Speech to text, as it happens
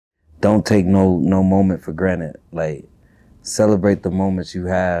don't take no moment for granted. Like, celebrate the moments you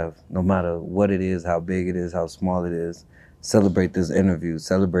have, no matter what it is, how big it is, how small it is. Celebrate this interview.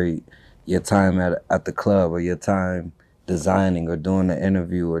 Celebrate your time at the club, or your time designing or doing the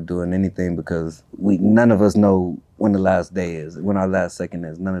interview or doing anything, because none of us know when the last day is, when our last second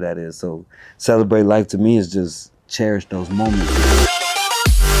is. None of that is. So celebrate life to me is just cherish those moments.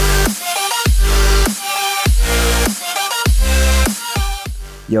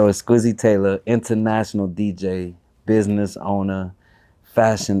 Yo, it's Squizzy Taylor, international DJ, business owner,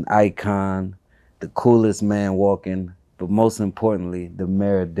 fashion icon, the coolest man walking, but most importantly, the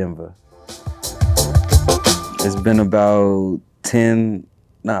mayor of Denver. It's been about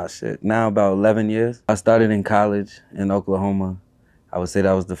now about 11 years. I started in college in Oklahoma. I would say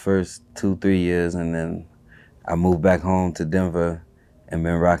that was the first 2-3 years, and then I moved back home to Denver and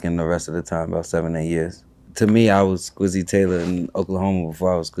been rocking the rest of the time, about 7-8 years. To me, I was Squizzy Taylor in Oklahoma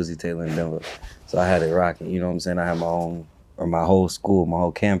before I was Squizzy Taylor in Denver. So I had it rocking, you know what I'm saying? I had my own, or my whole school, my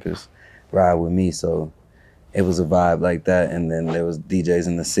whole campus ride with me. So it was a vibe like that. And then there was DJs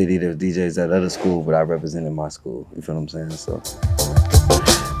in the city, there was DJs at other schools, but I represented my school, you feel what I'm saying? So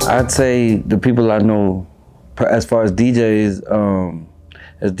I'd say the people I know, as far as DJs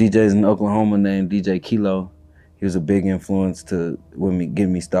in Oklahoma named DJ Kilo. He was a big influence to get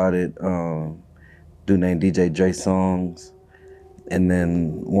me started. Dude named DJ Dre Songs. And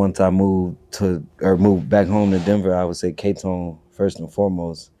then once I moved back home to Denver, I would say K-Tone, first and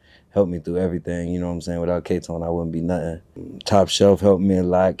foremost, helped me through everything, you know what I'm saying? Without K-Tone, I wouldn't be nothing. Top Shelf helped me a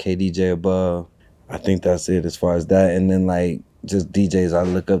lot, KDJ Above. I think that's it as far as that. And then like, just DJs I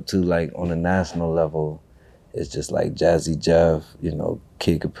look up to like on a national level, it's just like Jazzy Jeff, you know,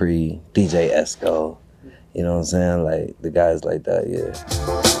 Kid Capri, DJ Esco, you know what I'm saying? Like the guys like that, yeah.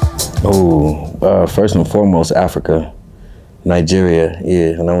 Oh, first and foremost, Africa, Nigeria.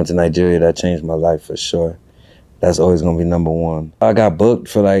 Yeah, when I went to Nigeria, that changed my life for sure. That's always gonna be #1. I got booked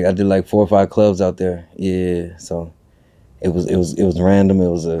for I did like 4 or 5 clubs out there. Yeah, so it was random. It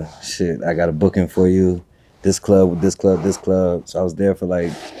was I got a booking for you, this club, this club, this club. So I was there for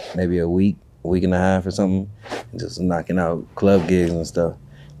like maybe a week and a half or something, just knocking out club gigs and stuff.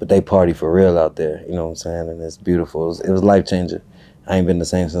 But they party for real out there, you know what I'm saying? And it's beautiful. It was life changing. I ain't been the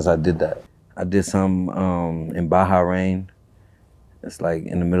same since I did that. I did some in Bahrain. It's like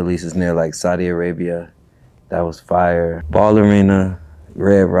in the Middle East, it's near like Saudi Arabia. That was fire. Ball Arena,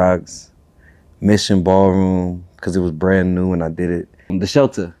 Red Rocks, Mission Ballroom, because it was brand new when I did it. The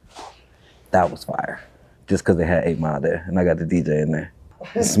Shelter, that was fire. Just because they had 8 Mile there and I got the DJ in there.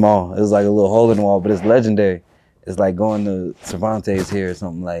 It's small, it was like a little hole in the wall, but it's legendary. It's like going to Cervantes here or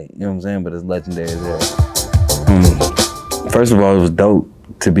something, like, you know what I'm saying? But it's legendary there. First of all, it was dope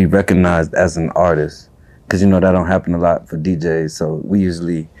to be recognized as an artist, because you know that don't happen a lot for DJs. So we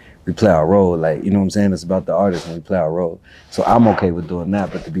play our role, like, you know what I'm saying? It's about the artist and we play our role. So I'm okay with doing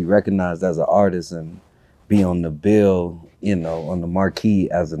that, but to be recognized as an artist and be on the bill, you know, on the marquee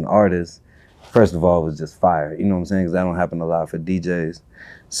as an artist, first of all, it was just fire. You know what I'm saying? Because that don't happen a lot for DJs.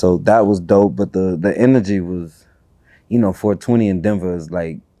 So that was dope, but the energy was, you know, 420 in Denver is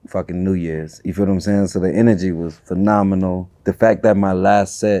like fucking New Year's. You feel what I'm saying? So the energy was phenomenal. The fact that my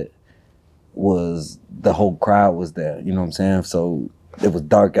last set was, the whole crowd was there, you know what I'm saying? So it was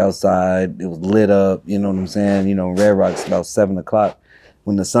dark outside, it was lit up, you know what I'm saying? You know, Red Rocks about 7 o'clock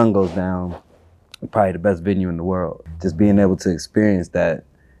when the sun goes down, probably the best venue in the world. Just being able to experience that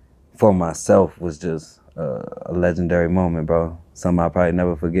for myself was just a legendary moment, bro. Something I'll probably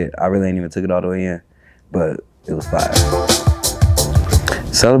never forget. I really ain't even took it all the way in, but it was fire.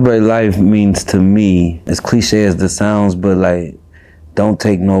 Celebrate life means to me, as cliche as this sounds, but like, don't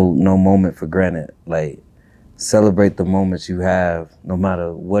take no moment for granted. Like, celebrate the moments you have, no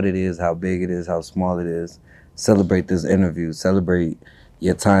matter what it is, how big it is, how small it is. Celebrate this interview. Celebrate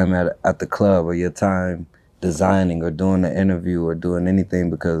your time at the club, or your time designing or doing the interview or doing anything,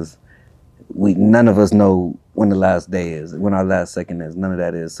 because none of us know when the last day is, when our last second is. None of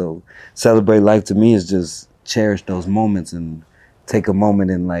that is. So celebrate life to me is just cherish those moments and take a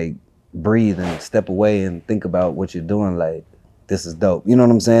moment and like breathe and step away and think about what you're doing. Like, this is dope. You know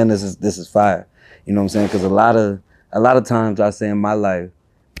what I'm saying? This is fire. You know what I'm saying? Because a lot of times I say in my life,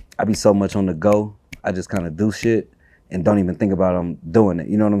 I be so much on the go, I just kind of do shit and don't even think about I'm doing it.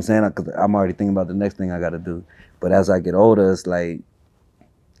 You know what I'm saying? Because I'm already thinking about the next thing I got to do. But as I get older, it's like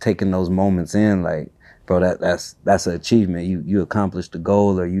taking those moments in, like, bro, that's an achievement. You accomplished the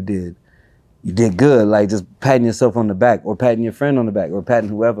goal, or you did good. Like, just patting yourself on the back, or patting your friend on the back, or patting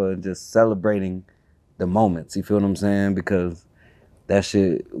whoever, and just celebrating the moments. You feel what I'm saying? Because that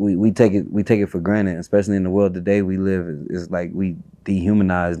shit, we take it for granted, especially in the world today we live. It's like we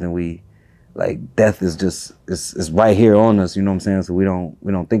dehumanized, and we, like, death is just, it's right here on us, you know what I'm saying? So we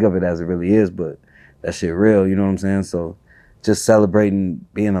don't think of it as it really is, but that shit real, you know what I'm saying? So just celebrating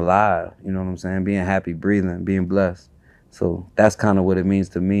being alive, you know what I'm saying? Being happy, breathing, being blessed. So that's kind of what it means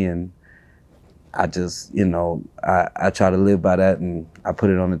to me, and I just, you know, I try to live by that, and I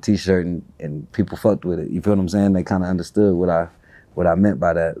put it on a t-shirt, and people fucked with it. You feel what I'm saying? They kind of understood what I meant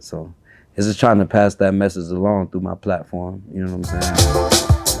by that. So it's just trying to pass that message along through my platform, you know what I'm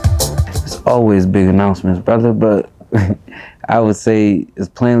saying? It's always big announcements, brother, but I would say, as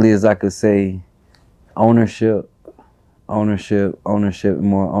plainly as I could say, ownership, ownership, ownership,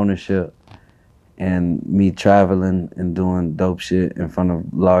 more ownership, and me traveling and doing dope shit in front of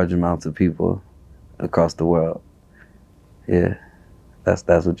large amounts of people across the world. Yeah, that's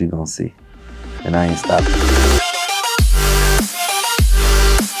what you're gonna see. And I ain't stopping.